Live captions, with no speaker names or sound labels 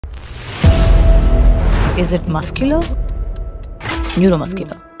Is it muscular?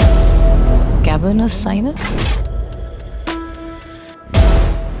 Neuromuscular? Cavernous sinus?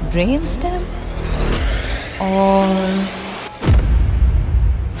 Brainstem? Or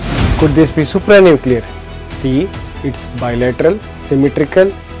could this be supranuclear? See, it's bilateral,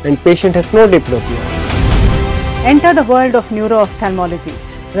 symmetrical, and patient has no diplopia. Enter the world of neuro-ophthalmology,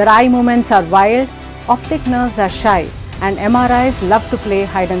 where eye movements are wild, optic nerves are shy, and MRIs love to play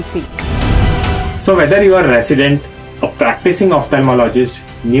hide and seek. So whether you are a resident, a practicing ophthalmologist,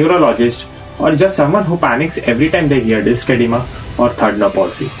 neurologist, or just someone who panics every time they hear disc edema or third nerve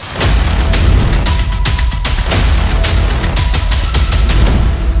palsy,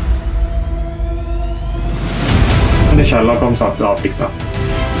 the Sherlock Holmes of the optic nerve.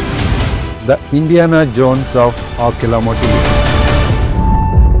 The Indiana Jones of ocular motility.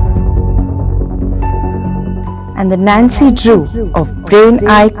 And the Nancy Drew of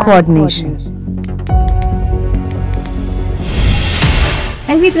brain-eye coordination.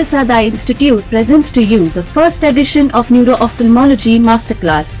 Prasad Eye Institute presents to you the first edition of Neuro-Ophthalmology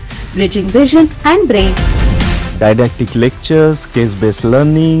Masterclass, Bridging Vision and Brain. Didactic lectures, case-based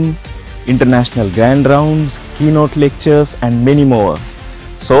learning, international grand rounds, keynote lectures, and many more.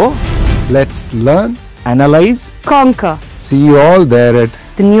 So, Let's learn, analyze, Conquer see you all there at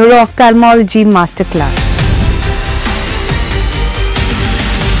the Neuro-Ophthalmology Masterclass.